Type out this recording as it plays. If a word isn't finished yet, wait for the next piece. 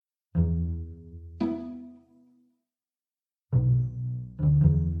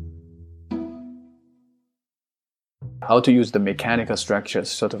how to use the mechanical structures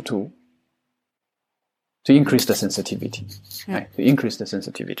sort of to increase the sensitivity, right? To increase the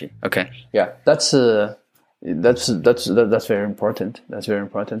sensitivity. Okay, yeah, that's very important. That's very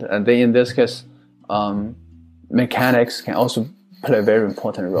important. And then in this case, mechanics can also play a very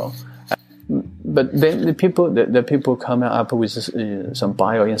important role. But then the people coming up with some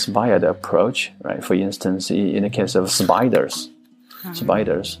bio-inspired approach, right? For instance, in the case of spiders,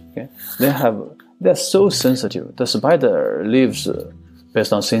 okay, they're so sensitive. The spider lives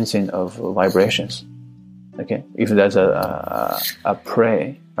based on sensing of vibrations. Okay, if there's a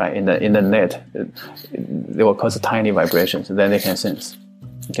prey, right, in the net, they will cause tiny vibrations. Then they can sense.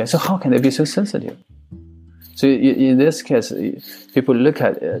 Okay, so how can they be so sensitive? So in this case, people look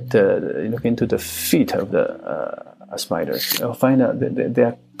into the feet of the spiders. They'll find out that there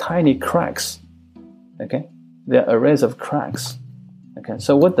are tiny cracks. Okay, there are arrays of cracks. Okay,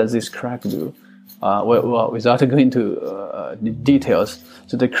 so what does this crack do? Well, without going into the details,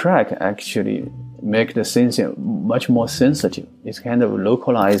 so the crack actually make the sensing much more sensitive. It's kind of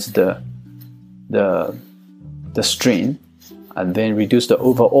localize the strain, and then reduce the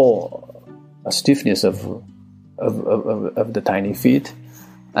overall stiffness of the tiny feet,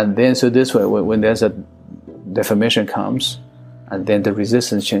 and then so this way, when there's a deformation comes, and then the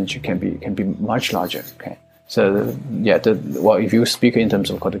resistance change can be much larger. Okay, so yeah, if you speak in terms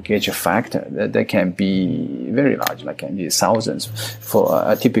of the gauge factor, that can be very large, like can be thousands. For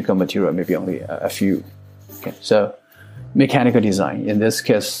a typical material, maybe only a few. Okay, so mechanical design in this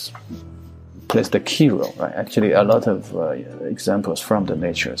case plays the key role, right? Actually, a lot of examples from the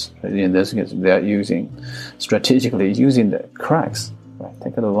natures. In this case, they are strategically using the cracks, right?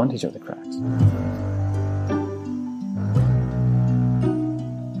 Take advantage of the cracks.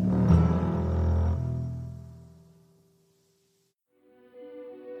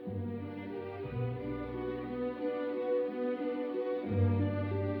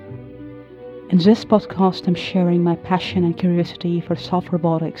 In this podcast, I'm sharing my passion and curiosity for soft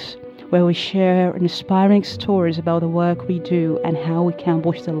robotics, where we share inspiring stories about the work we do and how we can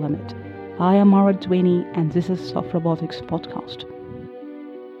push the limit. I am Mara Dwini, and this is Soft Robotics Podcast.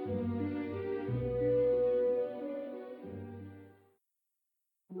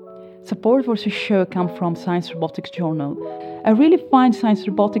 Support for this show comes from Science Robotics Journal. I really find Science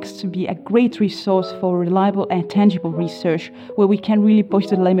Robotics to be a great resource for reliable and tangible research where we can really push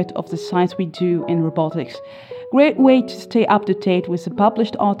the limit of the science we do in robotics. Great way to stay up to date with the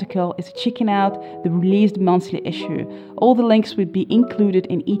published article is checking out the released monthly issue. All the links will be included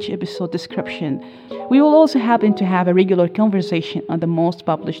in each episode description. We will also happen to have a regular conversation on the most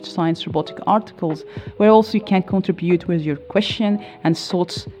published science robotic articles, where also you can contribute with your question and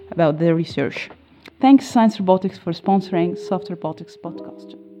thoughts about the research. Thanks Science Robotics for sponsoring Soft Robotics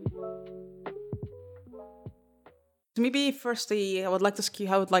Podcast. Maybe firstly, I would like to ask you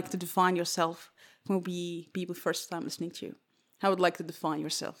how you would like to define yourself. Will be people first time listening to you. How would you like to define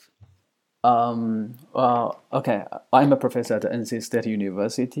yourself? Well, okay. I'm a professor at NC State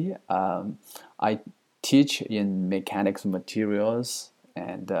University. I teach in mechanics materials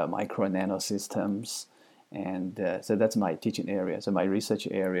and micro and nano systems. And so that's my teaching area. So my research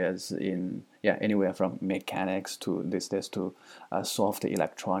areas in anywhere from mechanics to these days to soft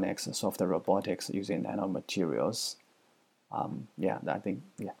electronics, soft robotics using nanomaterials. I think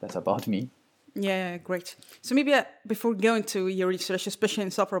that's about me. Yeah, great. So maybe before going to your research, especially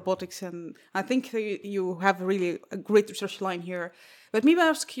in soft robotics, and I think you have really a great research line here. But maybe I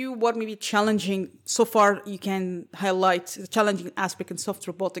ask you what maybe challenging so far you can highlight the challenging aspect in soft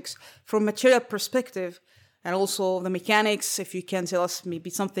robotics from a material perspective. And also the mechanics, if you can tell us maybe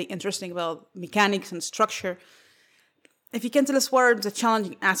something interesting about mechanics and structure. If you can tell us what are the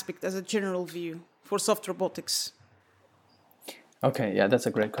challenging aspects as a general view for soft robotics. Okay, yeah, that's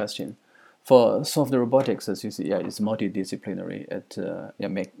a great question. For soft robotics, as you see, it's multidisciplinary.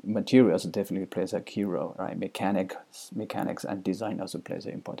 Materials definitely plays a key role, right? Mechanics and design also plays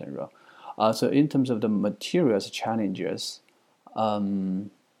an important role. So in terms of the materials challenges,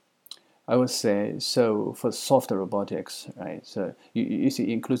 I would say, so for soft robotics, right? So you see, it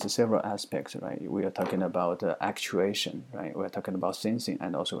includes several aspects, right? We are talking about actuation, right? We're talking about sensing,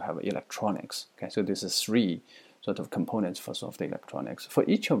 and also have electronics. Okay, so this is three sort of components for soft electronics. For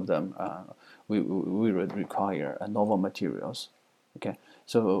each of them, we would require novel materials. Okay,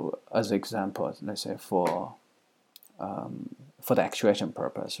 so as an example, let's say for the actuation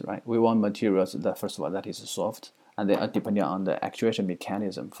purpose, right? We want materials that, first of all, that is soft. And then depending on the actuation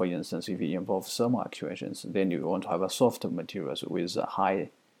mechanism, for instance, if it involves thermal actuations, then you want to have a soft materials with a high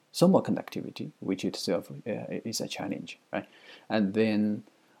thermal conductivity, which itself is a challenge, right? And then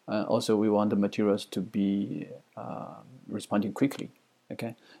Also, we want the materials to be responding quickly.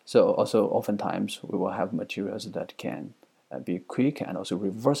 Okay, so also oftentimes we will have materials that can be quick and also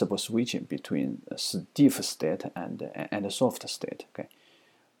reversible switching between a stiff state and a soft state. Okay,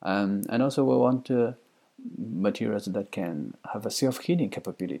 and also we want materials that can have a self-healing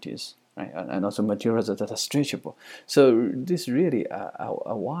capabilities, right? And also materials that are stretchable. So this really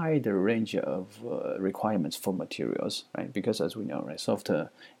a wide range of requirements for materials, right? Because as we know, right,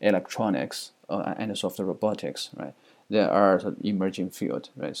 software electronics and software robotics, right, there are emerging field,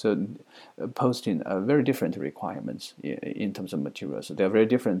 right? So posting very different requirements in terms of materials. They are very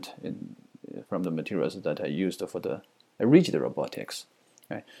different from the materials that are used for the rigid robotics,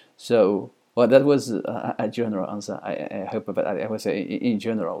 right? So, well, that was a general answer. I hope, but I would say in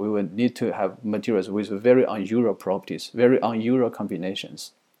general, we would need to have materials with very unusual properties, very unusual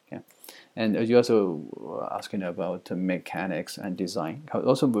combinations. Okay? And you also were asking about mechanics and design.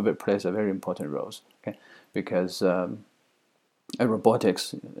 Also plays a very important role. Okay, because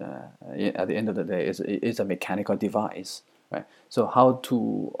robotics, at the end of the day, is a mechanical device, right? So how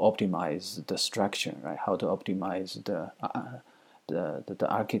to optimize the structure, right? How to optimize the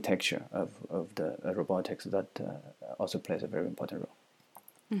architecture of the robotics, that also plays a very important role.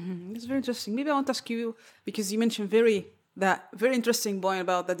 Mm-hmm. It's very interesting. Maybe I want to ask you, because you mentioned that very interesting point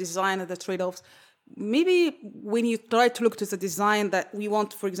about the design and the trade-offs. Maybe when you try to look to the design that we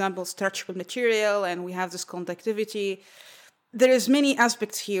want, for example, stretchable material, and we have this conductivity, there is many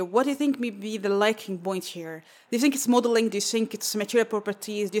aspects here. What do you think may be the lacking point here? Do you think it's modeling? Do you think it's material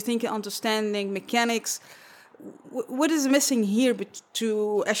properties? Do you think understanding mechanics? What is missing here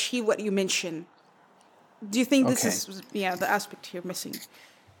to achieve what you mentioned? Do you think this is the aspect here missing?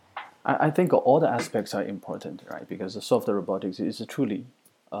 I think all the aspects are important, right? Because the software robotics is truly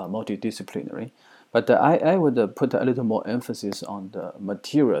multidisciplinary. But I would put a little more emphasis on the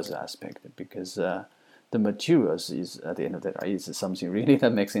materials aspect, because the materials is, at the end of the day, is something really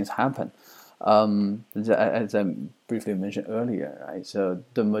that makes things happen. As I briefly mentioned earlier, right? So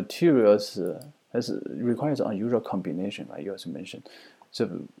the materials requires unusual combination, right? You also mentioned.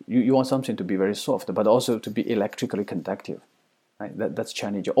 So you want something to be very soft, but also to be electrically conductive, right? That's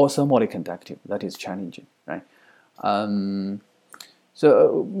challenging. Or thermally conductive, that is challenging, right?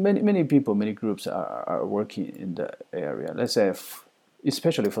 So many people, many groups are working in the area. Let's say,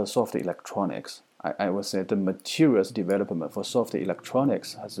 especially for soft electronics, I would say the materials development for soft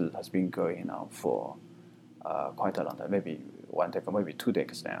electronics has been going on for quite a long time, maybe 1 decade, maybe 2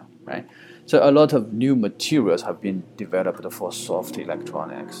 decades now, right? So a lot of new materials have been developed for soft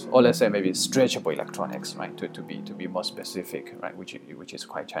electronics, or let's say maybe stretchable electronics, right? To be more specific, right? Which is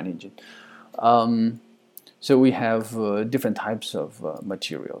quite challenging. So we have different types of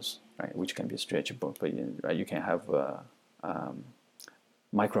materials, right? Which can be stretchable, but right, you can have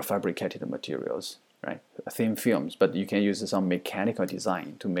microfabricated materials, right? Thin films, but you can use some mechanical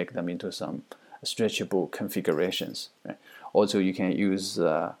design to make them into some stretchable configurations, right? Also, you can use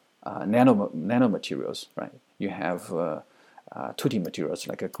nanomaterials, right? You have 2D materials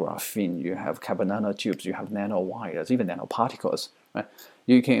like a graphene, you have carbon nanotubes, you have nanowires, even nanoparticles, right?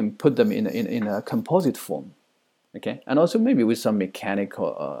 You can put them in a composite form, okay? And also maybe with some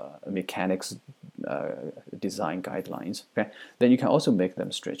mechanics design guidelines, okay? Then you can also make them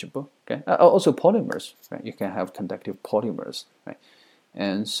stretchable, okay? Also polymers, right? You can have conductive polymers, right?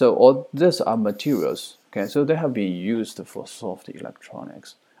 And so all these are materials, okay? So they have been used for soft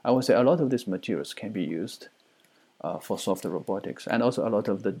electronics. I would say a lot of these materials can be used for soft robotics, and also a lot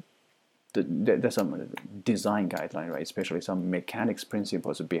of there's some design guideline, right? Especially some mechanics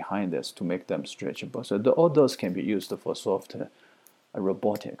principles behind this to make them stretchable. So all those can be used for soft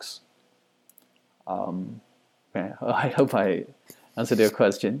robotics. Okay. I hope I answered your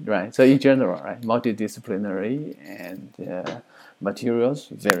question, right? So in general, right, multidisciplinary and materials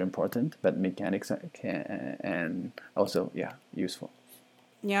very important, but mechanics can and also useful.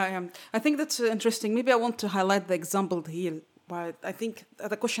 Yeah, I think that's interesting. Maybe I want to highlight the example here. But I think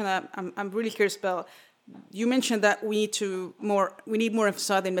the question I'm really curious about, you mentioned that we need more emphasis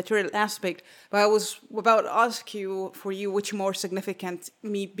on the material aspect, but I was about to ask you which more significant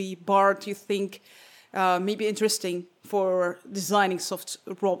maybe part you think may be interesting for designing soft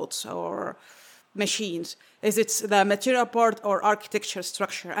robots or machines. Is it the material part or architecture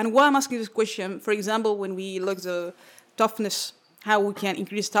structure? And why I'm asking this question, for example, when we look at the toughness, how we can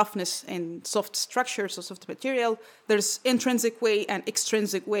increase toughness in soft structures or soft material, there's intrinsic way and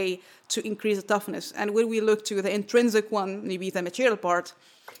extrinsic way to increase the toughness. And when we look to the intrinsic one, maybe the material part,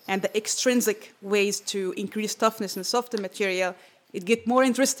 and the extrinsic ways to increase toughness in softer material, it get more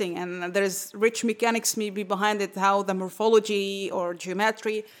interesting, and there's rich mechanics maybe behind it, how the morphology or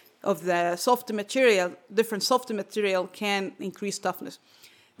geometry of the soft material, different soft material, can increase toughness.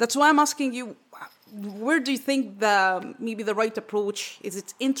 That's why I'm asking you, where do you think maybe the right approach is?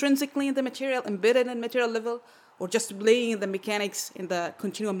 It intrinsically in the material, embedded in material level, or just playing the mechanics in the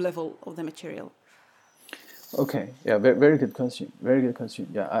continuum level of the material? Okay, yeah, very good question. Very good question.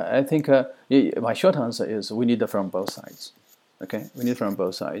 Yeah, I think my short answer is we need it from both sides. Okay, we need it from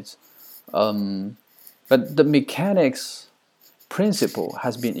both sides. But the mechanics principle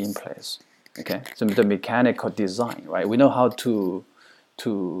has been in place. Okay, so the mechanical design, right? We know how to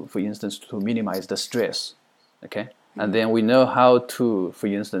for instance, to minimize the stress. Okay, and then we know how to, for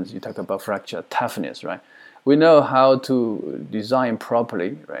instance, you talk about fracture toughness, right? We know how to design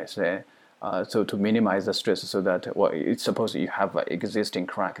properly, right? Say, so to minimize the stress, so that it's suppose you have an existing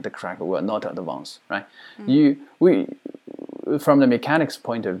crack, the crack will not advance, right? From the mechanics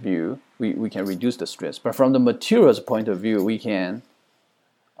point of view, we can reduce the stress, but from the materials point of view, we can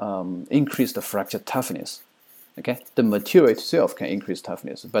increase the fracture toughness. Okay, the material itself can increase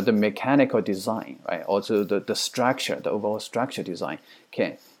toughness, but the mechanical design, right? Also the structure, the overall structure design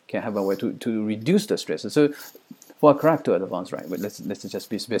can have a way to reduce the stress. So for a crack to advance, right? But let's just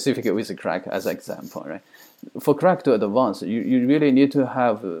be specific with the crack as an example, right? For crack to advance, you really need to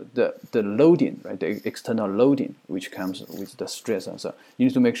have the loading, right? The external loading, which comes with the stress. And so you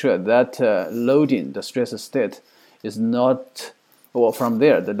need to make sure that loading, the stress state, is not. Well, from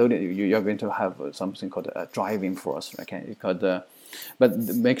there, the loading, you're going to have something called a driving force. Okay, but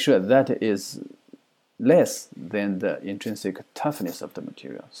make sure that is less than the intrinsic toughness of the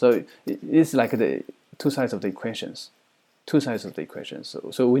material. So it's like the two sides of the equations.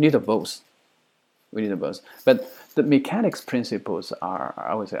 So we need both. But the mechanics principles are,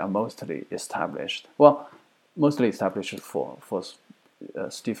 I would say, are mostly established. Well, mostly established for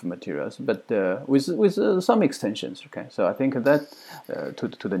stiff materials, but with some extensions. Okay, so I think that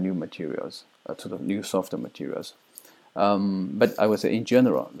to the new materials, to the new softer materials. But I would say in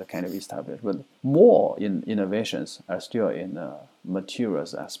general, the kind of established. But more innovations are still in the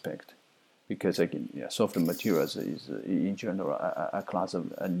materials aspect, because again, softer materials is in general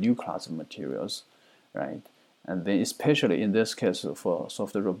a new class of materials, right? And then especially in this case for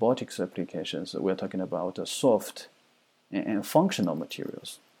software robotics applications, we're talking about soft and functional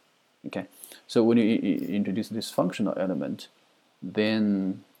materials. Okay, so when you introduce this functional element,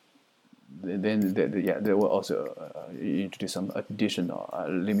 then they will also introduce some additional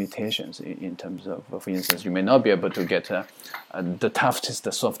limitations in terms of, for instance, you may not be able to get the toughest,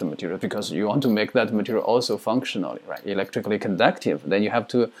 the soft material, because you want to make that material also functionally, right, electrically conductive. Then you have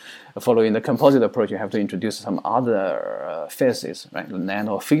to, following the composite approach, you have to introduce some other phases, right,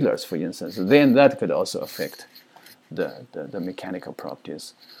 nano fillers, for instance. Then that could also affect the mechanical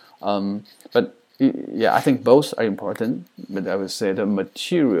properties. But yeah, I think both are important, but I would say the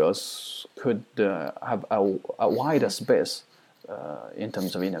materials could have a wider space in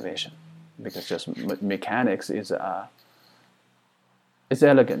terms of innovation, because just mechanics is it's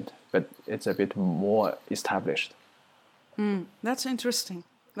elegant, but it's a bit more established. That's interesting.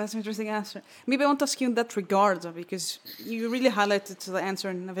 That's an interesting answer. Maybe I want to ask you in that regard, because you really highlighted the answer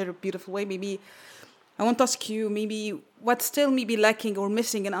in a very beautiful way. Maybe I want to ask you maybe what's still maybe lacking or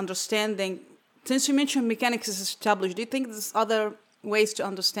missing in understanding. Since you mentioned mechanics is established, do you think there's other ways to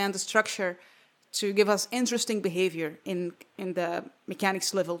understand the structure to give us interesting behavior in the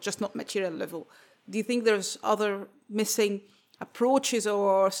mechanics level, just not material level? Do you think there's other missing approaches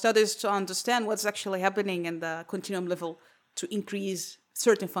or studies to understand what's actually happening in the continuum level to increase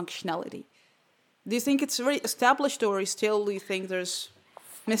certain functionality? Do you think it's very established, or still do you think there's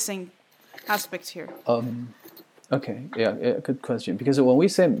missing aspects here? Okay, yeah, good question. Because when we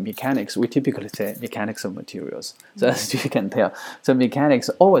say mechanics, we typically say mechanics of materials. So as you can tell, so mechanics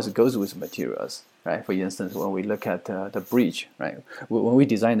always goes with materials, right? For instance, when we look at the bridge, right? When we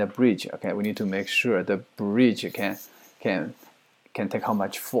design a bridge, okay, we need to make sure the bridge can take how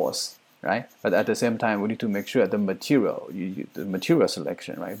much force, right? But at the same time, we need to make sure the material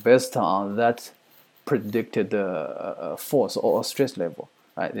selection, right, based on that predicted force or stress level,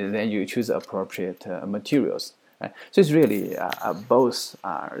 right? Then you choose appropriate materials. Right? So it's really both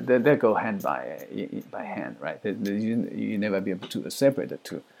are they go hand by hand, right? You never be able to separate the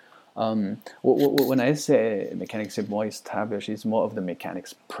two. When I say mechanics is more established, it's more of the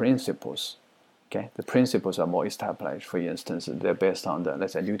mechanics principles. Okay, the principles are more established. For instance, they're based on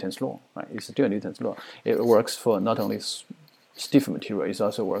let's say Newton's law, right? It's still Newton's law. It works for not only stiff material, it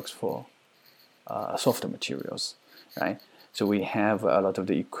also works for softer materials, right? So we have a lot of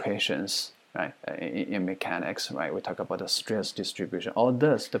the equations right? In mechanics, right? We talk about the stress distribution. All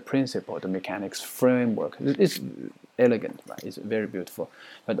this, the principle, the mechanics framework, it's elegant, right? It's very beautiful.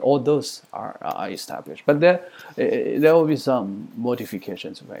 But all those are established. But there will be some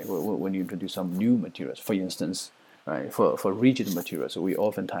modifications, right? When you introduce some new materials, for instance, right? For rigid materials, we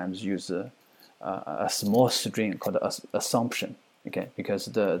oftentimes use a small string called assumption, okay? Because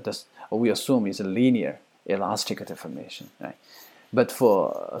we assume is a linear elastic deformation, right? But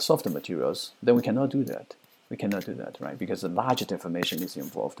for softer materials, then we cannot do that. We cannot do that, right? Because a large deformation is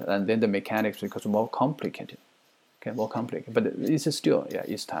involved, and then the mechanics becomes more complicated. Okay, more complicated, but it's still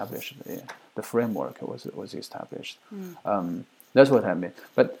established. Yeah. The framework was established. That's what I mean.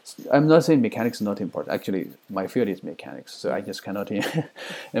 But I'm not saying mechanics is not important. Actually, my field is mechanics, so I just cannot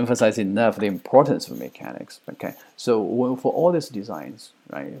emphasize enough the importance of mechanics. Okay, so for all these designs,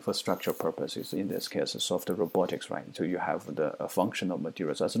 right, for structural purposes, in this case, software robotics, right, so you have the functional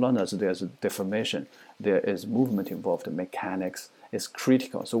materials. As long as there's a deformation, there is movement involved. Mechanics is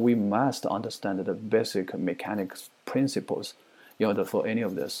critical. So we must understand the basic mechanics principles in order for any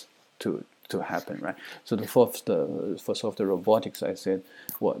of this to happen, right? So for software robotics, I said,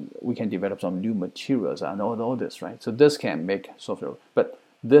 well, we can develop some new materials and all this, right? So this can make software, but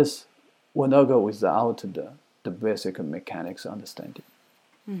this will not go without the basic mechanics understanding.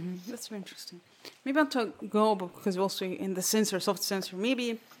 That's very interesting. Maybe I'll go because also in the soft sensor,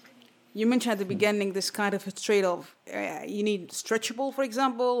 maybe you mentioned at the beginning this kind of a trade-off. You need stretchable, for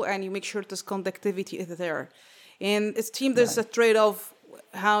example, and you make sure this conductivity is there. And it seems there's a trade-off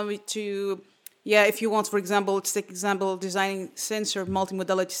how to, if you want, for example, let's take example, designing sensor,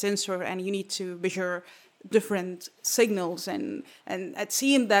 multimodality sensor, and you need to measure different signals. And it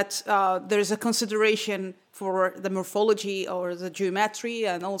seems that there's a consideration for the morphology or the geometry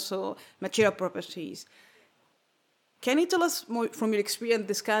and also material properties. Can you tell us more from your experience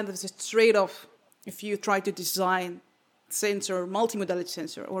this kind of this trade-off if you try to design sensor, multimodality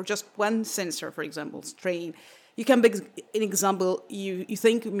sensor, or just one sensor, for example, strain? You can make an example you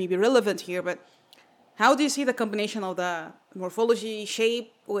think may be relevant here, but how do you see the combination of the morphology,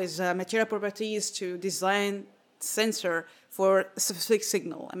 shape with material properties to design sensor for a specific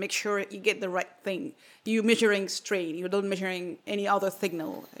signal and make sure you get the right thing? You're measuring strain, you're not measuring any other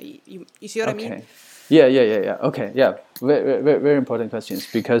signal. You see what I mean? Yeah. Okay, yeah. Very important questions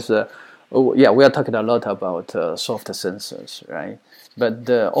because, we are talking a lot about soft sensors, right? But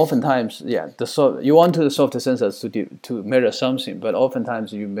oftentimes, you want the soft sensors to measure something, but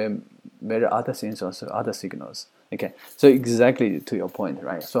oftentimes you may measure other things, also other signals. Okay, so exactly to your point,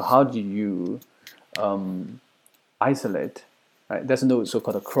 right? So how do you isolate? Right? There's no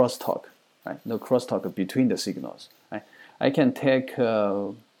so-called crosstalk, right? No crosstalk between the signals. Right? I can take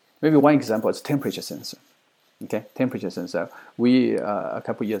maybe one example is temperature sensor. Okay, temperature sensor. We a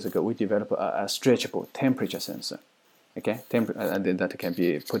couple years ago we developed a stretchable temperature sensor. Okay, and then that can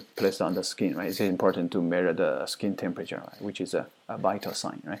be placed on the skin. Right, it's important to measure the skin temperature, right? Which is a vital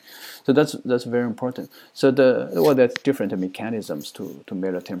sign. Right, so that's very important. So there's different mechanisms to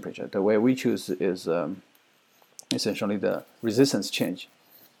measure temperature. The way we choose is essentially the resistance change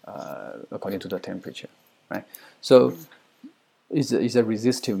according to the temperature. Right, so it's a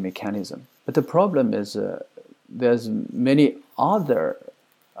resistive mechanism. But the problem is there's many other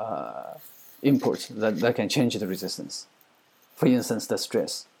inputs that can change the resistance. For instance, the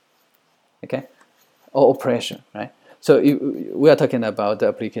stress, okay, or pressure, right? So we are talking about the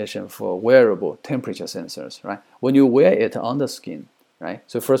application for wearable temperature sensors, right? When you wear it on the skin, right?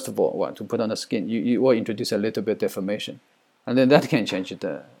 So first of all, to put on the skin, you will introduce a little bit deformation, and then that can change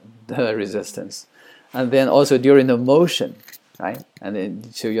the resistance, and then also during the motion, right? And then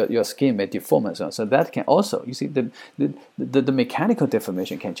so your skin may deform and so on. So that can also, you see, the mechanical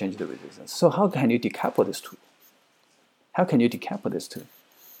deformation can change the resistance. So how can you decouple these two? How can you decouple these two,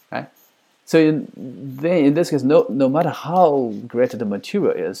 right? So in this case, no matter how great the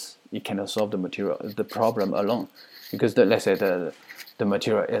material is, you cannot solve the problem alone, because let's say the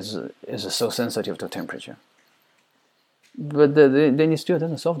material is so sensitive to temperature. But then you still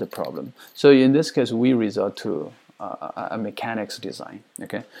doesn't solve the problem. So in this case, we resort to a mechanics design.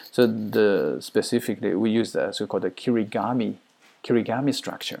 Okay, so specifically we use the so-called kirigami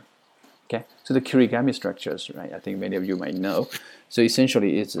structure. Okay, so the kirigami structures, right? I think many of you might know. So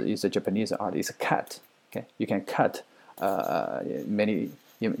essentially, it's a Japanese art. It's a cut. Okay, you can cut many.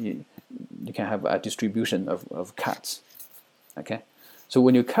 You can have a distribution of cuts. Okay, so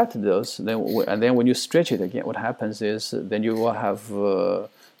when you cut those, then when you stretch it again, what happens is then you will have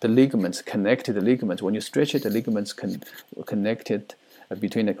the ligaments, connected ligaments. When you stretch it, the ligaments connected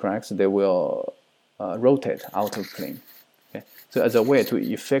between the cracks, they will rotate out of plane. Okay? So as a way to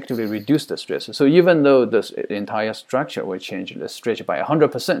effectively reduce the stress. So even though the entire structure will change the stretch by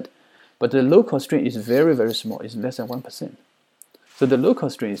 100%, but the local strain is very, very small. It's less than 1%. So the local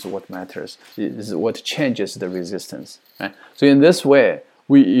strain is what matters, is what changes the resistance. Right? So in this way,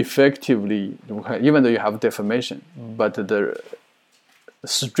 we effectively, even though you have deformation, but the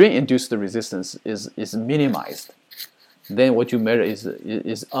strain-induced resistance is minimized. Then what you measure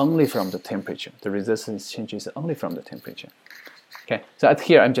is only from the temperature. The resistance changes only from the temperature. Okay, so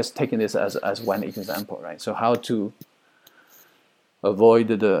here I'm just taking this as one example, right? So how to avoid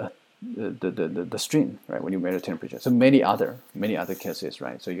the strain, right? When you measure temperature. So many other cases,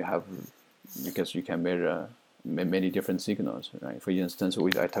 right? So you have, because you can measure many different signals, right? For instance,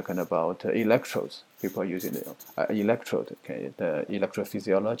 we are talking about electrodes. People are using the electrode, okay? The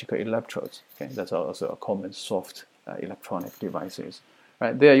electrophysiological electrodes, okay? That's also a common soft electronic devices,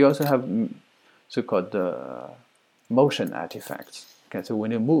 right? There you also have so-called motion artifacts. Okay, so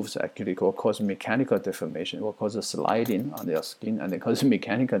when it moves, actually, it will cause mechanical deformation. It will cause a sliding on their skin, and it causes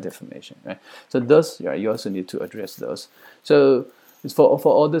mechanical deformation. Right? So those, yeah, you also need to address those. So for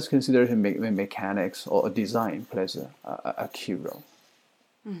all this consideration, mechanics or design plays a key role.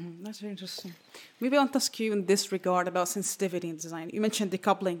 Mm-hmm. That's very interesting. Maybe I want to ask you in this regard about sensitivity in design. You mentioned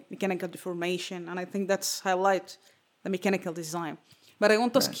decoupling, mechanical deformation, and I think that's highlight the mechanical design. But I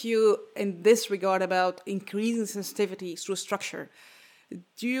want to ask you in this regard about increasing sensitivity through structure.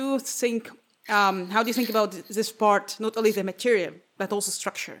 Do you think, how do you think about this part, not only the material, but also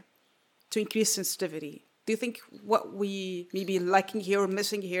structure, to increase sensitivity? Do you think what we may be lacking here or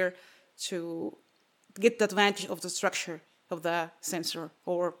missing here to get the advantage of the structure of the sensor,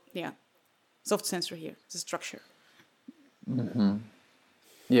 or, soft sensor here, the structure? Mm-hmm.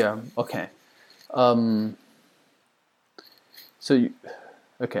 Yeah, okay.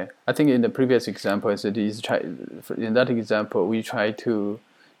 Okay, I think in the previous example, in that example, we try to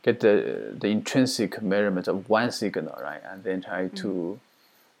get the intrinsic measurement of one signal, right, and then try to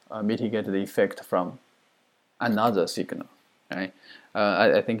mitigate the effect from another signal, right?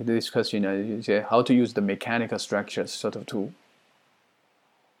 I think this question is how to use the mechanical structures sort of to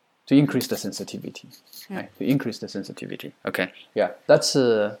increase the sensitivity, right? To increase the sensitivity. Okay, yeah, that's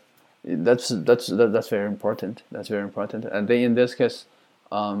very important. That's very important. And then in this case,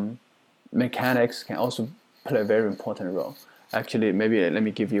 mechanics can also play a very important role. Actually, maybe let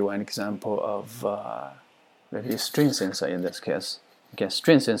me give you an example of maybe a strain sensor in this case. Okay,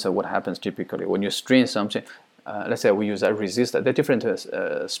 strain sensor, what happens typically when you strain something, let's say we use a resistor, the different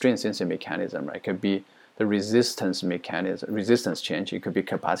strain sensing mechanism, right? It could be the resistance mechanism, resistance change, it could be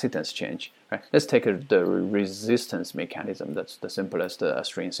capacitance change, right? Let's take the resistance mechanism, that's the simplest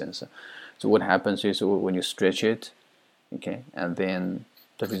strain sensor. So what happens is when you stretch it, okay, and then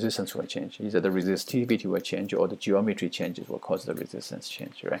the resistance will change. Either the resistivity will change or the geometry changes will cause the resistance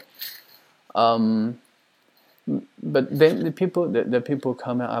change, right? But then the people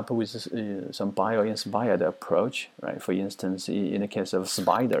come up with some bio-inspired approach, right? For instance, in the case of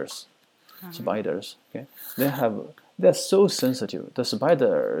spiders, okay, they're so sensitive. The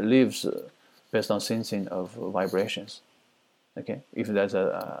spider lives based on sensing of vibrations. Okay, if there's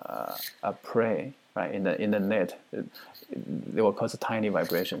a prey, right, in the net, they will cause tiny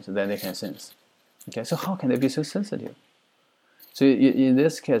vibrations. Then they can sense. Okay, so how can they be so sensitive? So in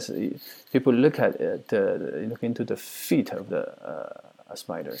this case, people look into the feet of the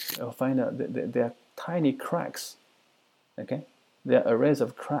spiders. They'll find out that there are tiny cracks. Okay, there are arrays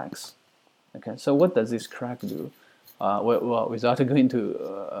of cracks. Okay, so what does this crack do? Well, without going into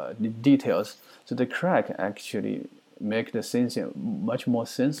the details, so the crack actually make the sensing much more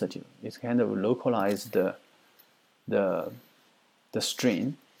sensitive. It's kind of localize the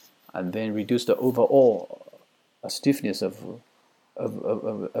strain, and then reduce the overall stiffness of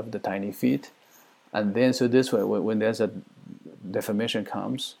the tiny feet, and then so this way, when there's a deformation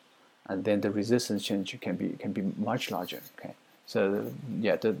comes, and then the resistance change can be much larger. Okay, so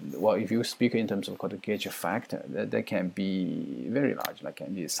yeah, if you speak in terms of the gauge factor, that can be very large, like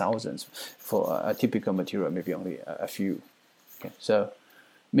can be thousands. For a typical material, maybe only a few. Okay, so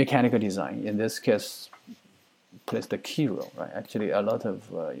mechanical design in this case plays the key role, right? Actually, a lot of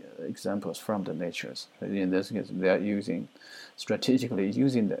examples from the natures. In this case, they are strategically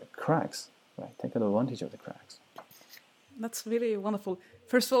using the cracks, right? Take advantage of the cracks. That's really wonderful.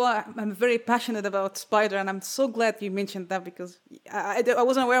 First of all, I'm very passionate about spider, and I'm so glad you mentioned that, because I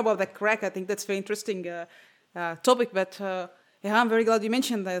wasn't aware about the crack. I think that's a very interesting topic, but I'm very glad you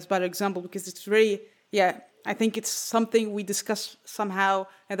mentioned the spider example, because it's very, I think it's something we discussed somehow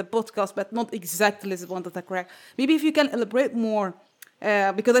at the podcast, but not exactly as one of the crack. Maybe if you can elaborate more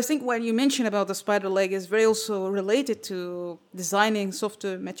Because I think what you mentioned about the spider leg is very also related to designing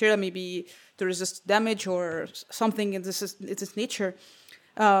softer material, maybe to resist damage or something in this nature.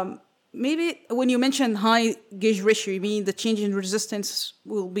 Maybe when you mention high gauge ratio, you mean the change in resistance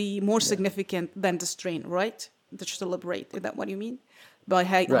will be more significant than the strain, right? Just elaborate. Is that what you mean by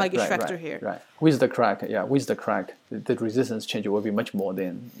high gauge factor here? Right. With the crack, the resistance change will be much more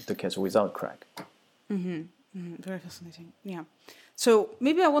than the case without crack. Very fascinating. Yeah. So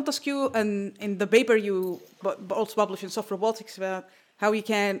maybe I want to ask you, in the paper you also published in Soft Robotics, about how you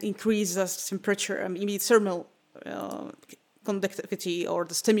can increase the temperature, maybe thermal conductivity or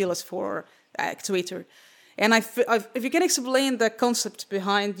the stimulus for actuator. And if you can explain the concept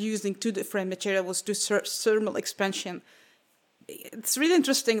behind using two different materials to thermal expansion, it's really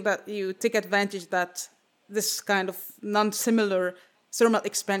interesting that you take advantage that this kind of non-similar thermal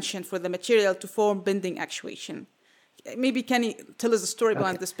expansion for the material to form bending actuation. Maybe can you tell us the story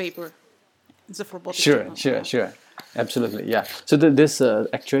behind this paper? It's a robotics. Sure. Absolutely, yeah. So this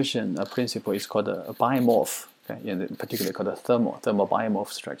actuation principle is called a biomorph. Okay, in particular called a thermal biomorph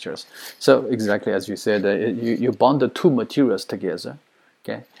structures. So exactly as you said, you bond the two materials together,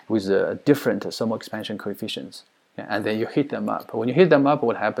 okay, with different thermal expansion coefficients, okay, and then you heat them up. When you heat them up,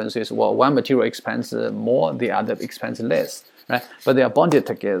 what happens is, well, one material expands more, the other expands less, right? But they are bonded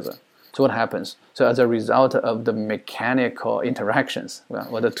together. So what happens? So as a result of the mechanical interactions,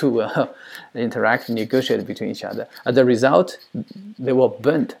 well, the two interact, negotiate between each other. As a result, they will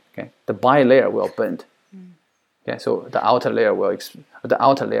bend. Okay, the bilayer will bend. Okay, so the outer layer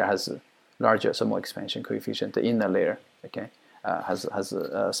has a larger thermal expansion coefficient. The inner layer, okay, has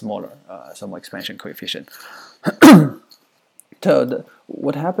a smaller thermal expansion coefficient. So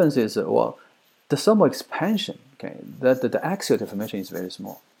what happens is, well, the thermal expansion, okay, the axial deformation is very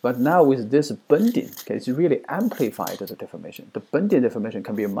small. But now with this bending, okay, it's really amplified the deformation. The bending deformation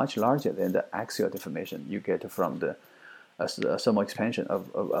can be much larger than the axial deformation you get from the thermal expansion of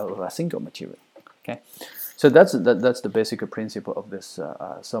a single material. Okay, so that's the basic principle of this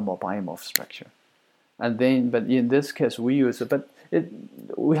thermal biomorph structure. And then, but in this case, we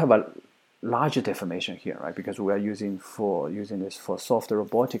have a larger deformation here, right? Because we are using this for soft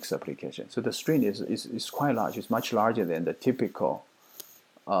robotics application. So the strain is quite large. It's much larger than the typical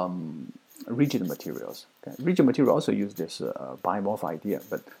rigid materials. Okay? Rigid material also use this biomorph idea,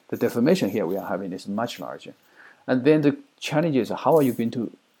 but the deformation here we are having is much larger. And then the challenge is, how are you going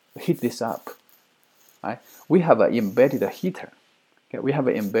to heat this up? Right? We have an embedded heater. Okay? We have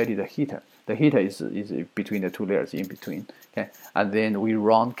an embedded heater. The heater is between the two layers, in between. Okay? And then we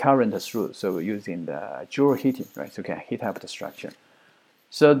run current through, so using the Joule heating, right? So we can heat up the structure.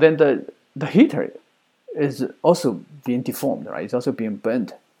 So then the heater is also being deformed, right? It's also being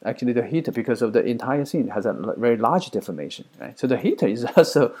bent. Actually, the heater, because of the entire thing, has a very large deformation, right? So the heater is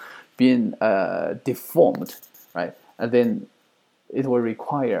also being deformed, right? And then it will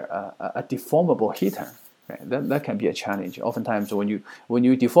require a deformable heater. Right? That can be a challenge. Oftentimes, when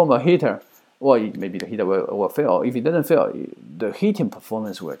you deform a heater, well, maybe the heater will fail. If it doesn't fail, the heating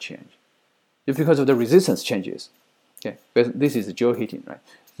performance will change. If because of the resistance changes, okay, but this is Joule heating, right?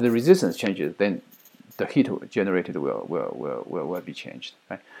 The resistance changes, then the heat generated will be changed,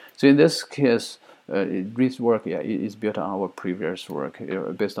 right? So in this case, this work is built on our previous work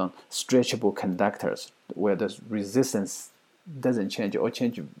based on stretchable conductors, where the resistance doesn't change or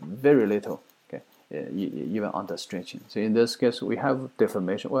change very little, okay, even under stretching. So in this case, we have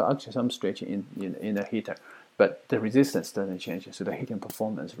deformation, well, actually some stretching in the heater, but the resistance doesn't change, so the heating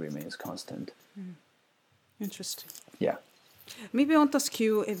performance remains constant. Interesting. Yeah. Maybe I want to ask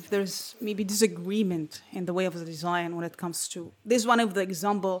you if there's maybe disagreement in the way of the design when it comes to this. One of the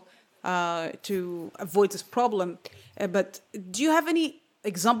example to avoid this problem. But do you have any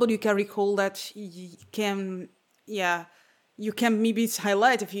example you can recall that you can maybe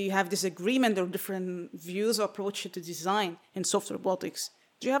highlight if you have disagreement or different views or approach to design in soft robotics?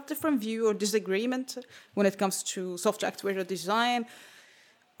 Do you have different view or disagreement when it comes to soft actuator design,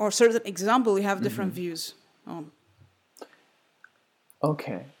 or certain example you have different views on?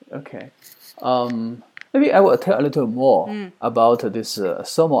 Okay. Maybe I will tell a little more about this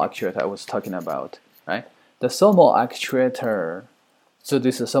thermal actuator I was talking about, right? The thermal actuator, so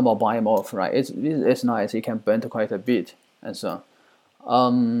this is thermal biomorph, right? It's nice. It can bend quite a bit and so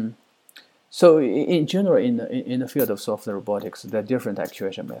on. So in general, in the field of soft robotics, there are different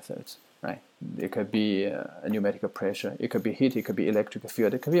actuation methods, right? It could be a pneumatic pressure, it could be heat, it could be electric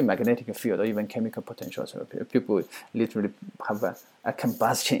field, it could be a magnetic field, or even chemical potential. So people literally have a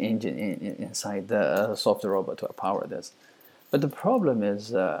combustion engine inside the soft robot to power this. But the problem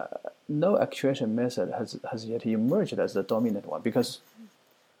is no actuation method has yet emerged as the dominant one, because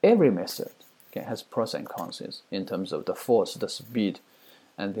every method has pros and cons in terms of the force, the speed,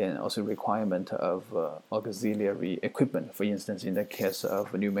 and then also requirement of auxiliary equipment. For instance, in the case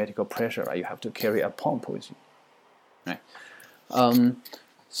of pneumatical pressure, right, you have to carry a pump with you. Right?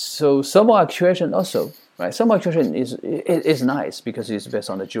 So thermal actuation also, right? Thermal actuation is nice because it's based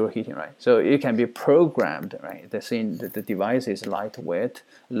on the Joule heating, right? So it can be programmed, right? The device is lightweight,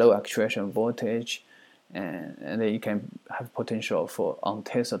 low actuation voltage, and then you can have potential for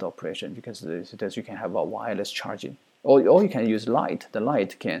untested operation because you can have a wireless charging, or you can use light. The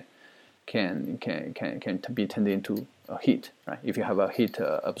light can be turned into a heat, right? If you have a heat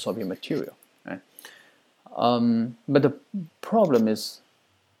absorbing material, right? But the problem is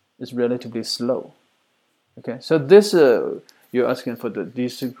relatively slow. Okay, so this you're asking for the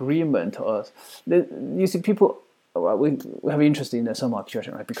disagreement, or you see people. We have interest in the thermal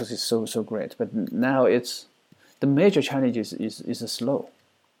actuation, right? Because it's so great. But now the major challenge is slow.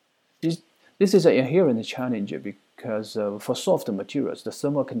 This is an inherent challenge because for soft materials, the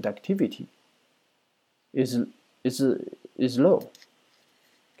thermal conductivity is low.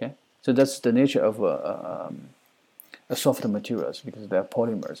 Okay, so that's the nature of soft materials because they are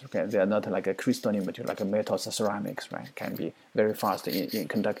polymers. Okay, they are not like a crystalline material like a metals or ceramics, right? Can be very fast in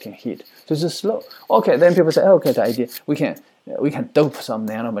conducting heat. So it's slow. Okay, then people say, okay, the idea we can dope some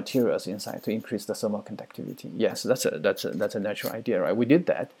nanomaterials inside to increase the thermal conductivity. Yes, that's a natural idea, right? We did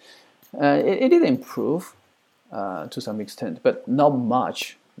that. It did improve to some extent, but not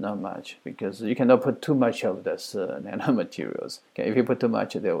much, because you cannot put too much of this nanomaterials. Okay, if you put too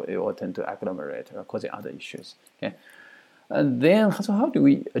much, it will tend to agglomerate, causing other issues. Okay. And then, so how do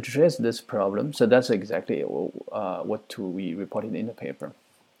we address this problem? So that's exactly what we reported in the paper.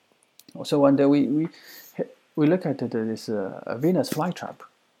 So one day we look at this Venus flytrap.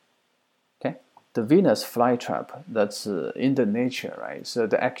 Okay, the Venus flytrap that's in the nature, right? So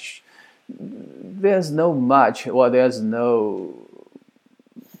there's no much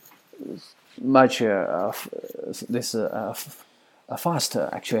a faster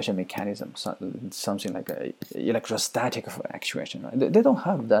actuation mechanism, something like a electrostatic actuation, right? They don't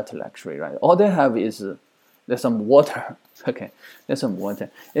have that luxury, right? All they have is there's some water. Okay, there's some water.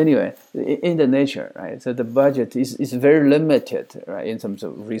 Anyway, in the nature, right? So the budget is very limited, right, in terms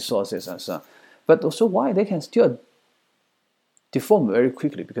of resources and so on. But also why they can still deform very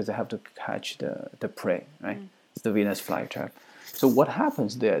quickly because they have to catch the prey, right? It's the Venus flytrap. So what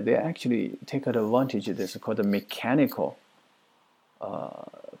happens there? They actually take advantage of this called the mechanical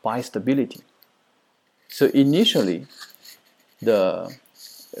bistability. So initially, the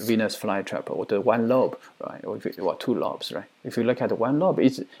Venus flytrap, or the one lobe, right, or two lobes, right? If you look at the one lobe,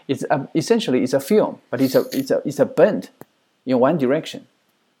 it's essentially a film, but it's a bent in one direction.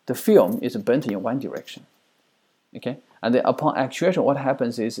 The film is bent in one direction. Okay, and then upon actuation, what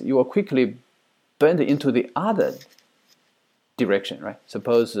happens is you will quickly bend into the other direction, right?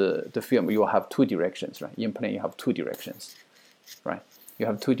 Suppose the film, you will have two directions, right? In plane, you have two directions. Right, you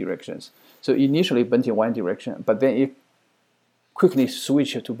have two directions. So initially bent in one direction, but then it quickly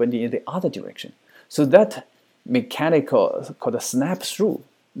switched to bending in the other direction. So that mechanical called a snap through,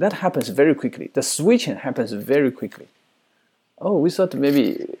 that happens very quickly. The switching happens very quickly. Oh, we thought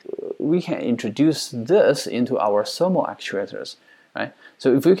maybe we can introduce this into our thermal actuators, right?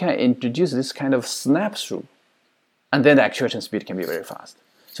 So if we can introduce this kind of snap through, and then the actuation speed can be very fast.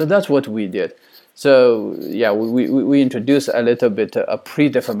 So that's what we did. So yeah, we introduced a little bit a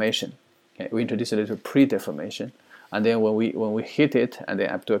pre-deformation. Okay, we introduced a little pre-deformation, and then when we hit it, and then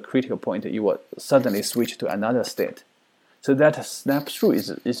up to a critical point, you will suddenly switch to another state. So that snap through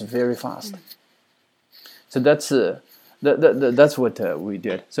is very fast. So that's what we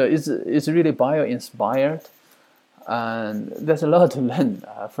did. So it's really bio-inspired, and there's a lot to learn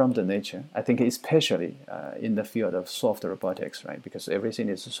from the nature. I think especially in the field of soft robotics, right? Because everything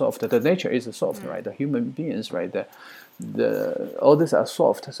is soft. The nature is soft, right? The human beings, right? All these are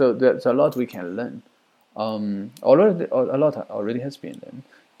soft. So there's a lot we can learn. A lot already has been learned,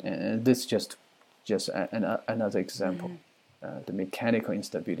 and this just another example. The mechanical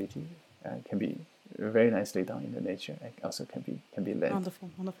instability can be very nicely done in the nature, and also can be learned.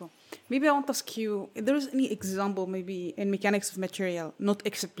 Wonderful. Maybe I want to ask you if there is any example, maybe in mechanics of material, not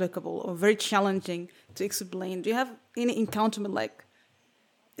explicable or very challenging to explain. Do you have any encounter, like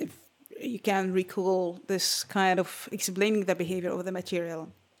if you can recall this kind of explaining the behavior of the material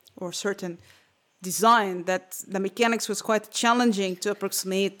or certain design that the mechanics was quite challenging to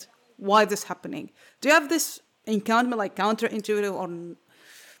approximate why this happening? Do you have this encounter, like counterintuitive, or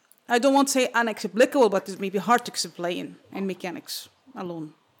I don't want to say inexplicable, but it's maybe hard to explain in mechanics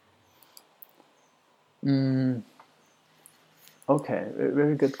alone? Okay,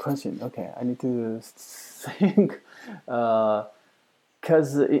 very good question. Okay, I need to think.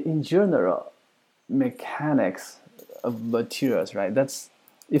 Because in general, mechanics of materials, right?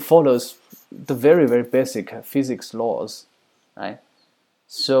 It follows the very, very basic physics laws, right?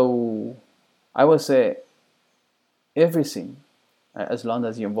 So I would say everything, as long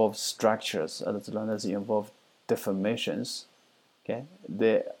as it involves structures, as long as it involves deformations, okay,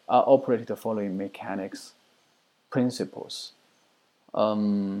 they are operated following mechanics principles.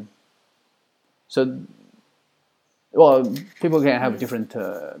 So, well, people can have different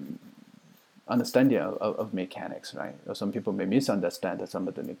understanding of mechanics, right? Or some people may misunderstand some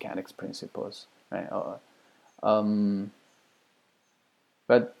of the mechanics principles, right?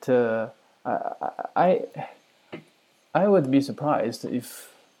 But I would be surprised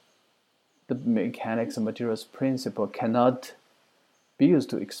if the mechanics and materials principle cannot be used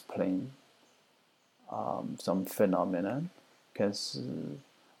to explain some phenomenon, because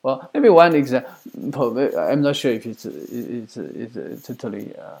well, maybe one example. I'm not sure if it's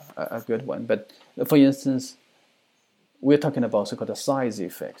totally a good one, but for instance, we're talking about so-called size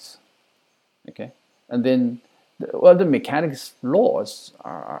effects, okay, and then the mechanics laws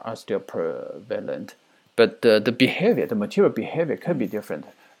are still prevalent, but the behavior, the material behavior, could be different,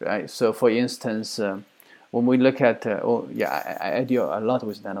 right? So, for instance, when we look at, I deal a lot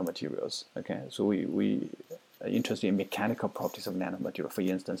with nanomaterials. Okay, so we are interested in mechanical properties of nanomaterial. For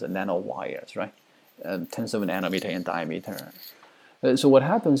instance, nanowires, right? Tens of nanometer in diameter. So what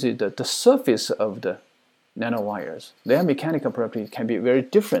happens is that the surface of the nanowires, their mechanical property can be very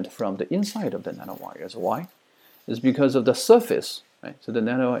different from the inside of the nanowires. Why? It's because of the surface, right? So the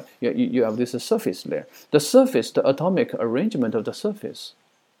nano, you have this surface layer. The surface, the atomic arrangement of the surface,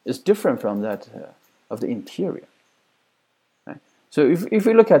 is different from that of the interior. Right? So if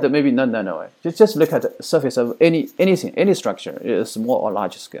we look at maybe not nano, just look at the surface of anything, any structure, small or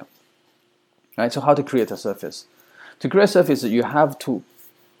large scale. Right? So how to create a surface? To create a surface, you have to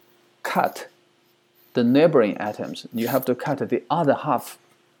cut the neighboring atoms. You have to cut the other half,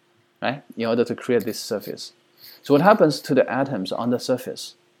 right, in order to create this surface. So what happens to the atoms on the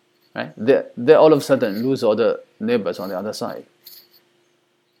surface? Right? They all of a sudden lose all the neighbors on the other side.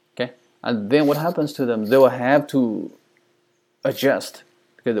 Okay? And then what happens to them? They will have to adjust,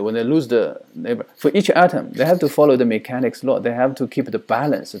 because when they lose the neighbor, for each atom, they have to follow the mechanics law. They have to keep the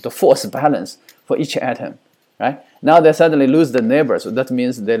balance, the force balance for each atom. Right? Now they suddenly lose the neighbor, so that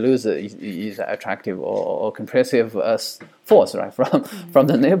means they lose either attractive or compressive force, right, from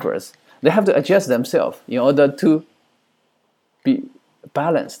the neighbors. They have to adjust themselves in order to be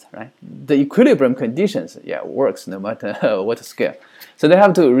balanced, right? The equilibrium conditions, works no matter what scale. So they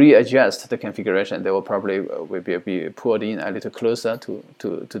have to readjust the configuration. They will probably be pulled in a little closer to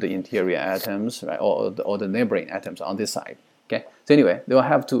the interior atoms, right, or the neighboring atoms on this side. Okay. So anyway, they will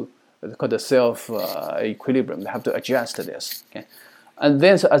have to, it's called the self equilibrium. They have to adjust this. Okay. And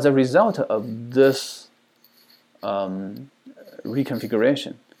then, so as a result of this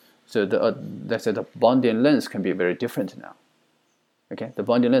reconfiguration, so let's say the bonding length can be very different now. Okay, the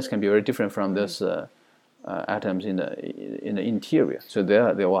bonding length can be very different from those atoms in the interior. So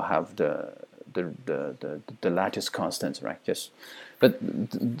there they will have the lattice constants, right? But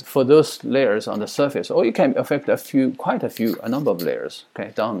for those layers on the surface, or it can affect a number of layers,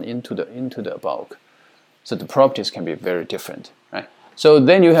 okay, down into the bulk. So the properties can be very different, right? So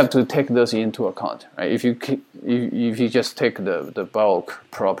then you have to take those into account, right? If you just take the bulk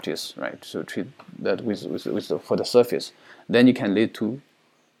properties, right, so treat that for the surface, then you can lead to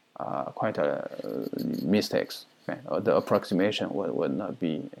quite mistakes, okay? Or the approximation would not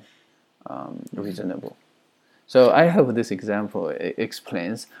be reasonable. So I hope this example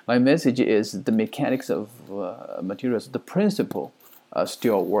explains. My message is the mechanics of materials, the principle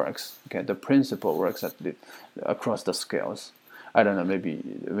still works. Okay, the principle works across the scales. I don't know,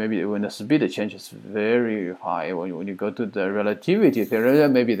 maybe when the speed change is very high, when you go to the relativity theory,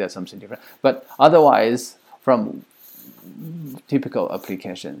 maybe there's something different. But otherwise, from typical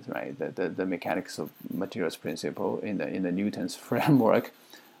applications, right, the mechanics of materials principle in the Newton's framework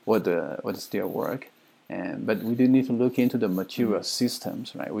would still work. But we do need to look into the material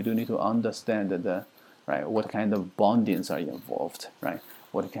systems, right? We do need to understand what kind of bondings are involved, right?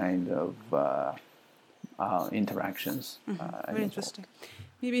 What kind of interactions. Very interesting.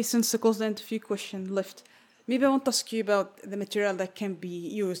 Maybe since the close the few questions left, maybe I want to ask you about the material that can be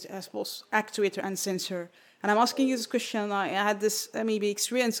used as both actuator and sensor. And I'm asking you this question. I had this maybe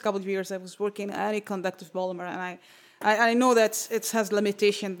experience a couple of years. I was working on a conductive polymer, and I know that it has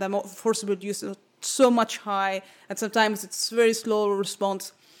limitation. The force produced is so much high, and sometimes it's very slow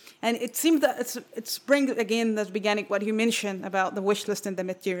response. And it seems that it's bring again the beginning what you mentioned about the wish list and the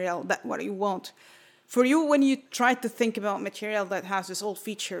material that what you want. For you, when you try to think about material that has these all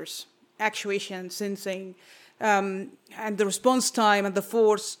features, actuation, sensing, and the response time and the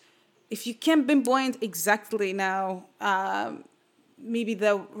force, if you can pinpoint exactly now, maybe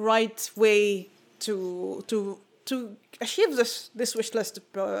the right way to achieve this wish list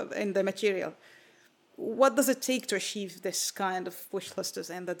in the material, what does it take to achieve this kind of wish list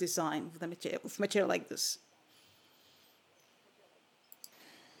and the design of the material like this?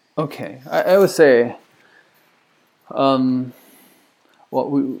 Okay, I would say, for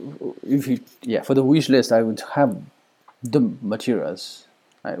the wish list, I would have the materials,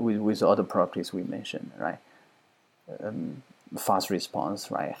 right, with all the properties we mentioned, right? Fast response,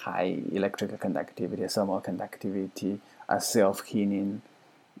 right? High electrical conductivity, thermal conductivity, self-healing,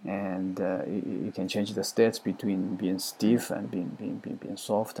 and you can change the states between being stiff and being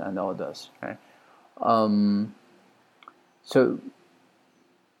soft and all those, right?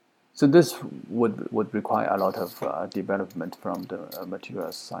 So this would require a lot of development from the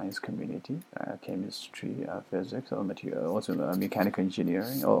materials science community, chemistry, physics, or material, also mechanical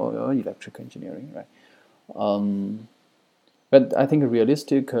engineering or electrical engineering, right? But I think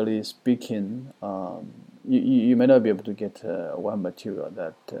realistically speaking, you may not be able to get one material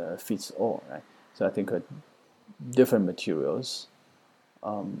that fits all, right? So I think different materials.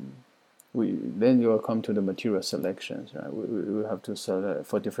 Then you will come to the material selections, right? We have to select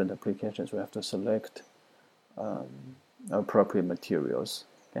for different applications. We have to select appropriate materials.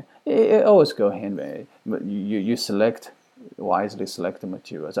 Okay? It always go hand in hand. You select wisely, select the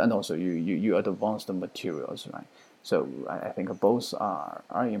materials, and also you advance the materials, right? So I think both are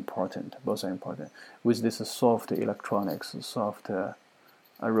important. Both are important. With this soft electronics, soft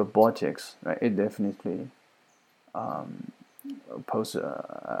robotics, right? It definitely pose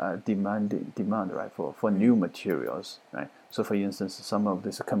a demand, right, for new materials, right? So for instance, some of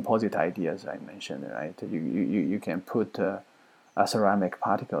these composite ideas I mentioned, right? You can put ceramic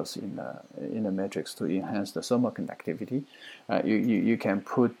particles in the matrix to enhance the thermal conductivity. You can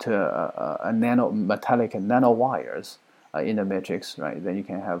put metallic nanowires in the matrix, right? Then you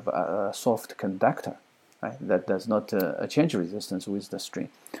can have a soft conductor, right? That does not change resistance with the strain.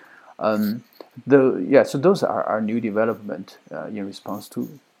 So those are our new development in response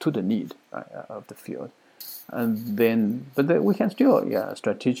to the need of the field, and but then we can still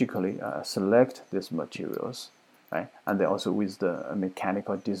strategically select these materials, right? And then also with the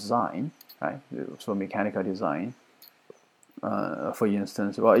mechanical design, right? So mechanical design, for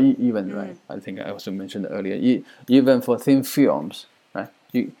instance, even right, I think I also mentioned earlier, even for thin films, right?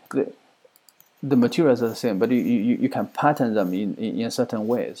 The materials are the same, but you can pattern them in certain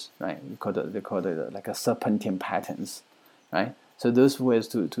ways, right? They call it like a serpentine patterns, right? So those ways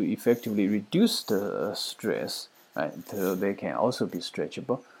to effectively reduce the stress, right? So they can also be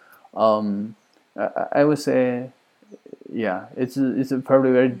stretchable. I would say, it's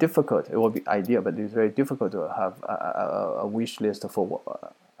probably very difficult. It will be ideal, but it's very difficult to have a wish list for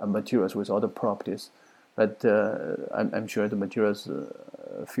materials with all the properties. But I'm sure the materials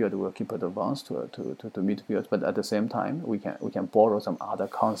field will keep advanced to meet fields. But at the same time, we can borrow some other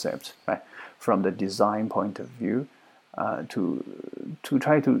concepts, right, from the design point of view, to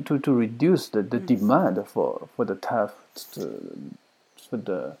try to reduce the demand for the tough, for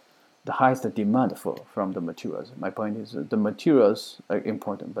the highest demand from the materials. My point is the materials are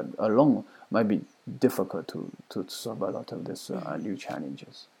important, but alone might be difficult to solve a lot of these new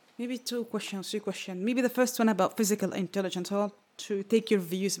challenges. Maybe two questions. Maybe the first one about physical intelligence. I want to take your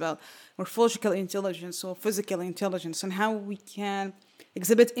views about morphological intelligence or physical intelligence and how we can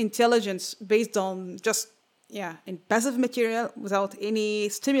exhibit intelligence based on just, in passive material without any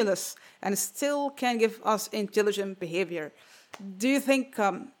stimulus and still can give us intelligent behavior. Do you think,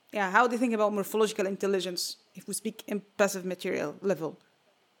 how do you think about morphological intelligence if we speak in passive material level?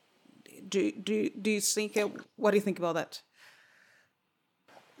 Do you think, what do you think about that?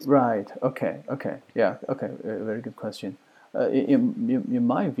 Right. Okay. Yeah. Okay. Very good question. In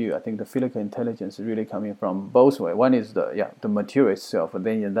my view, I think the physical intelligence is really coming from both ways. One is the material itself, and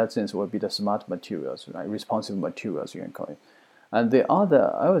then in that sense will be the smart materials, right? Responsive materials, you can call it. And the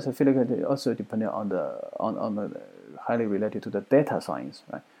other, I would say, physical also depending on the highly related to the data science,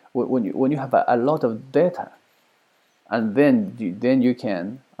 right? When you have a lot of data, and then you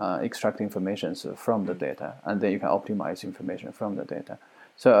can extract information from the data, and then you can optimize information from the data.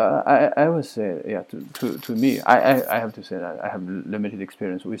 So I would say, to me, I have to say that I have limited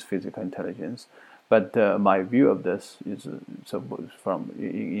experience with physical intelligence, but my view of this is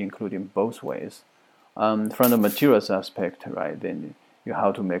including both ways. From the materials aspect, right? Then you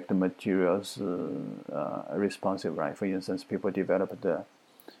how to make the materials responsive, right? For instance, people developed the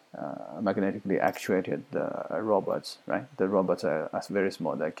magnetically actuated robots, right? The robots are very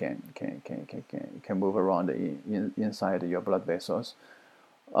small that can move around inside your blood vessels.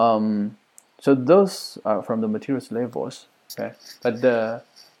 So those are from the materials levels, okay? But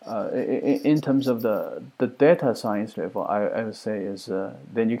in terms of the data science level, I would say is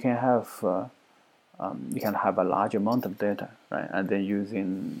then you can have a large amount of data, right? And then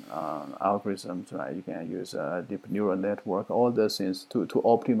using algorithms, right? You can use a deep neural network, all those things to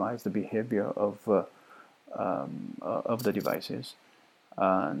optimize the behavior of the devices.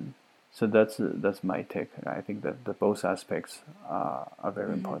 So that's my take. I think that the both aspects are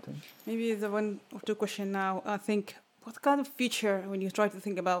very important. Maybe the one or two question now. I think what kind of feature, when you try to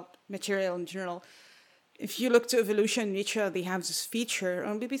think about material in general, if you look to evolution, nature, they have this feature,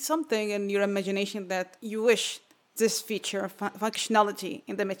 or maybe something in your imagination that you wish this feature, functionality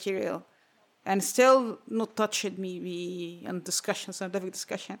in the material, and still not touched maybe in discussion, scientific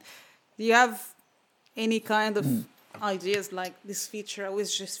discussion. Do you have any kind of ideas like this feature, I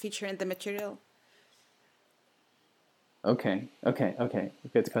wish this feature in the material? Okay.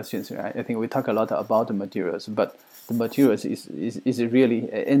 Good questions. Right? I think we talk a lot about the materials, but the materials is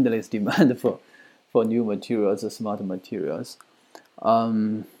really endless demand for new materials, smart materials.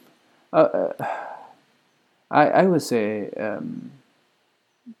 I would say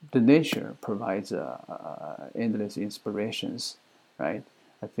the nature provides endless inspirations, right?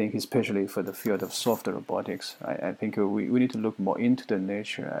 I think especially for the field of soft robotics, right? I think we need to look more into the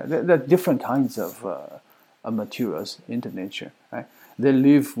nature. There are different kinds of materials in the nature, right? They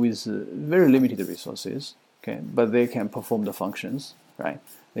live with very limited resources, okay, but they can perform the functions, right?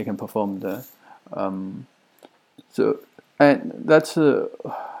 They can perform the so, and that's I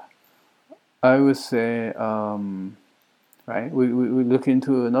would say right. We look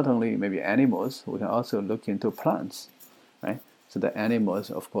into not only maybe animals, we can also look into plants, right? So the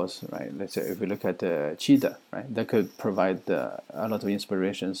animals, of course, right? Let's say if we look at the cheetah, right, that could provide a lot of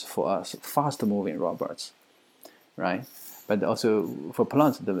inspirations for us fast-moving robots, right? But also for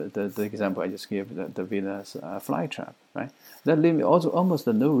plants, the example I just gave, the Venus flytrap, right? That leaves also almost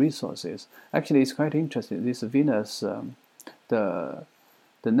no resources. Actually, it's quite interesting. This Venus, the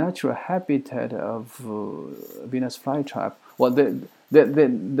natural habitat of Venus flytrap. Well, the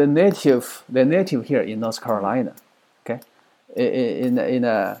native here in North Carolina, okay, in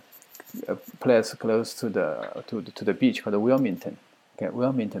a place close to the beach called Wilmington, okay,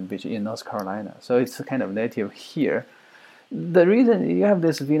 Wilmington Beach in North Carolina. So it's kind of native here. The reason you have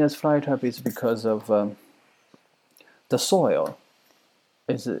this Venus flytrap is because of the soil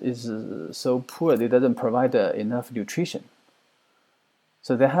is so poor that it doesn't provide enough nutrition.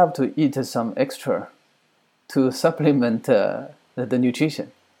 So they have to eat some extra to supplement the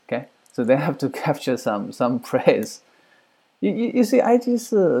nutrition. Okay, so they have to capture some prey. You see, I just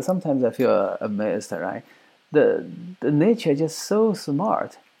sometimes I feel amazed, right? The nature is just so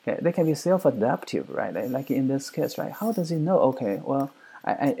smart. Okay, they can be self-adaptive, right? Like in this case, right? How does it know? Okay, well,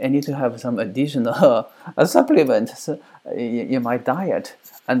 I need to have some additional supplement in my diet,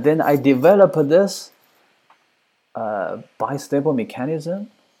 and then I develop this bistable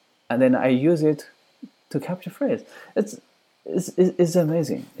mechanism, and then I use it to capture prey. It's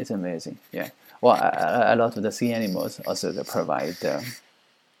amazing. It's amazing. Yeah. Well, a lot of the sea animals also they provide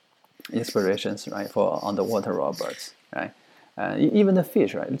inspirations, right, for underwater robots, right? Even the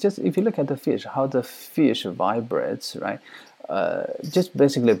fish, right? Just if you look at the fish, how the fish vibrates, right? Just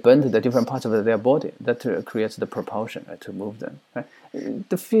basically bend the different parts of their body that creates the propulsion, right, to move them. Right?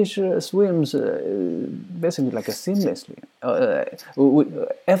 The fish swims basically like seamlessly,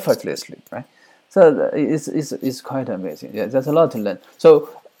 effortlessly, right? So it's quite amazing. Yeah, there's a lot to learn. So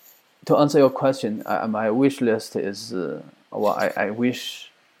to answer your question, my wish list is I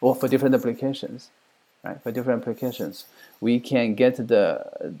wish, well, for different applications, right? For different applications, we can get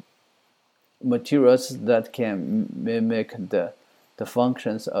the materials that can mimic the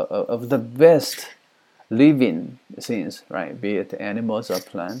functions of the best living things, right? Be it animals or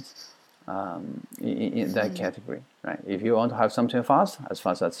plants, in that category, right? If you want to have something fast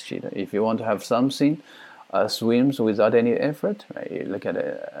as cheetah. If you want to have something swims without any effort, right? You look at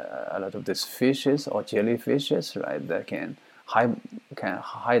a lot of these fishes or jellyfishes, right? That can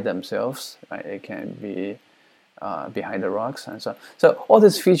hide themselves, right? It can be behind the rocks and so on. So all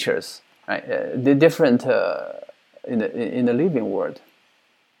these features, right? The different in the living world.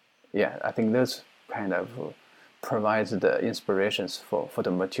 Yeah, I think those kind of provides the inspirations for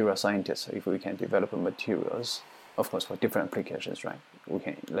the material scientists. If we can develop materials, of course, for different applications, right? We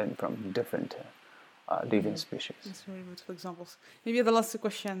can learn from different living species. That's very beautiful examples. Maybe the last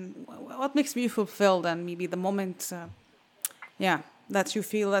question: what makes you fulfilled, and maybe the moment, that you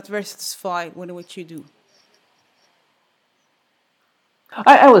feel that very satisfied when what you do?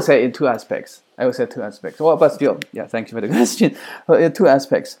 I would say in two aspects. Well, but still, thank you for the question. Two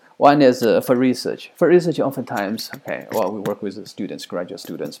aspects. One is for research. For research, oftentimes, we work with students, graduate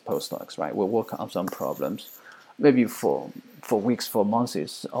students, postdocs, right? We work on some problems, maybe for weeks, for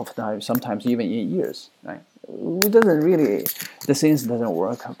months, oftentimes, sometimes even in years, right? The things doesn't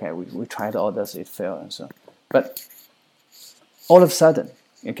work. We tried all this, it failed, and so on. But all of a sudden,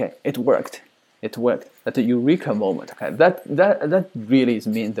 it worked. At the eureka moment, that really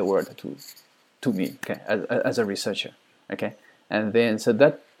means the word to me, as a researcher, and then so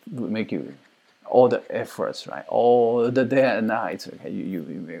that would make you all the efforts, right, all the day and night,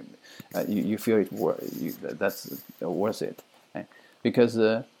 you feel that's worth it, right? Because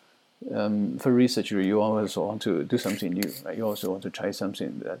for researcher, you always want to do something new, right? You also want to try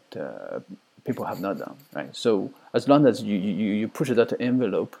something that people have not done, right? So as long as you push that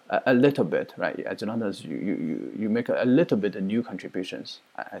envelope a little bit, right? As long as you make a little bit of new contributions,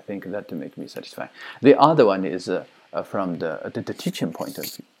 I think that makes me satisfied. The other one is from the teaching point of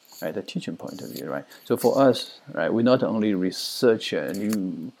view, right? The teaching point of view, right? So for us, right, we not only research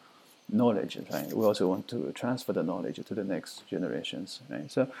new knowledge, right? We also want to transfer the knowledge to the next generations, right?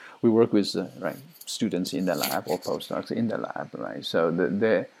 So we work with students in the lab or postdocs in the lab, right? So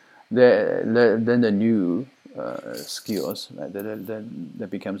then the new skills, right? That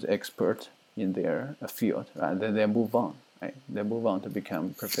becomes expert in their field, right? Then they move on, right? They move on to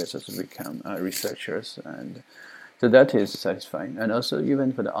become professors, to become researchers, and so that is satisfying. And also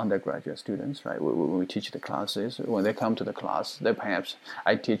even for the undergraduate students, right? When we teach the classes, when they come to the class,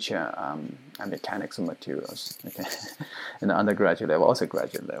 I teach mechanics of materials, in the undergraduate level, also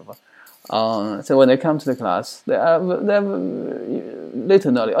graduate level. So when they come to the class, they have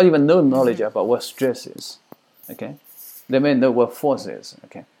little knowledge, or even no knowledge about what stress is. They may know what force is.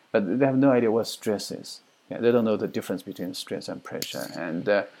 But they have no idea what stress is. They don't know the difference between stress and pressure. And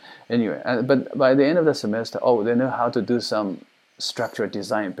but by the end of the semester, they know how to do some structural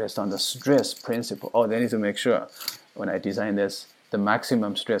design based on the stress principle. They need to make sure when I design this, the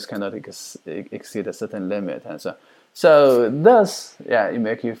maximum stress cannot exceed a certain limit, and so. So thus, it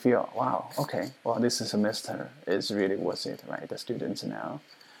makes you feel, wow, this semester is really worth it, right? The students now,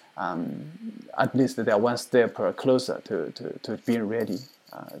 at least they are one step closer to being ready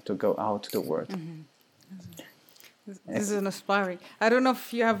to go out to the world. Mm-hmm. This is inspiring. I don't know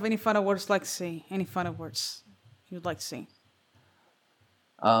if you have any final words any final words you'd like to say.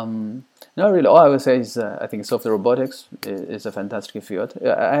 No, really. All I would say is I think software robotics is a fantastic field.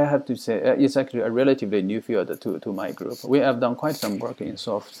 I have to say it's actually a relatively new field to my group. We have done quite some work in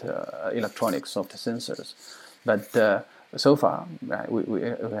soft electronics, soft sensors, but so far we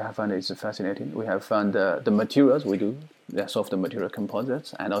have found it's fascinating. We have found the materials we do, the soft material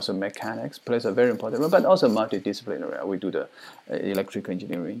composites, and also mechanics plays a very important role, but also multidisciplinary. We do the electrical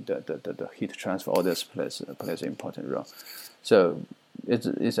engineering, the heat transfer, all this plays an important role. So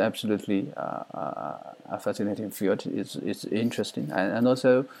it's absolutely a fascinating field. It's interesting, and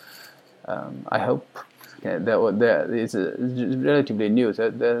also I hope there is relatively new.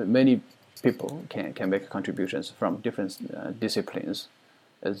 That many people can make contributions from different disciplines.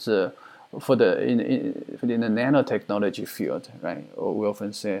 As for in the nanotechnology field, right? We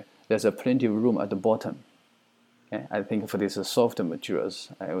often say there's plenty of room at the bottom. I think for these softer materials,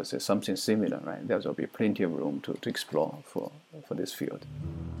 I would say something similar, right? There will be plenty of room to explore for this field.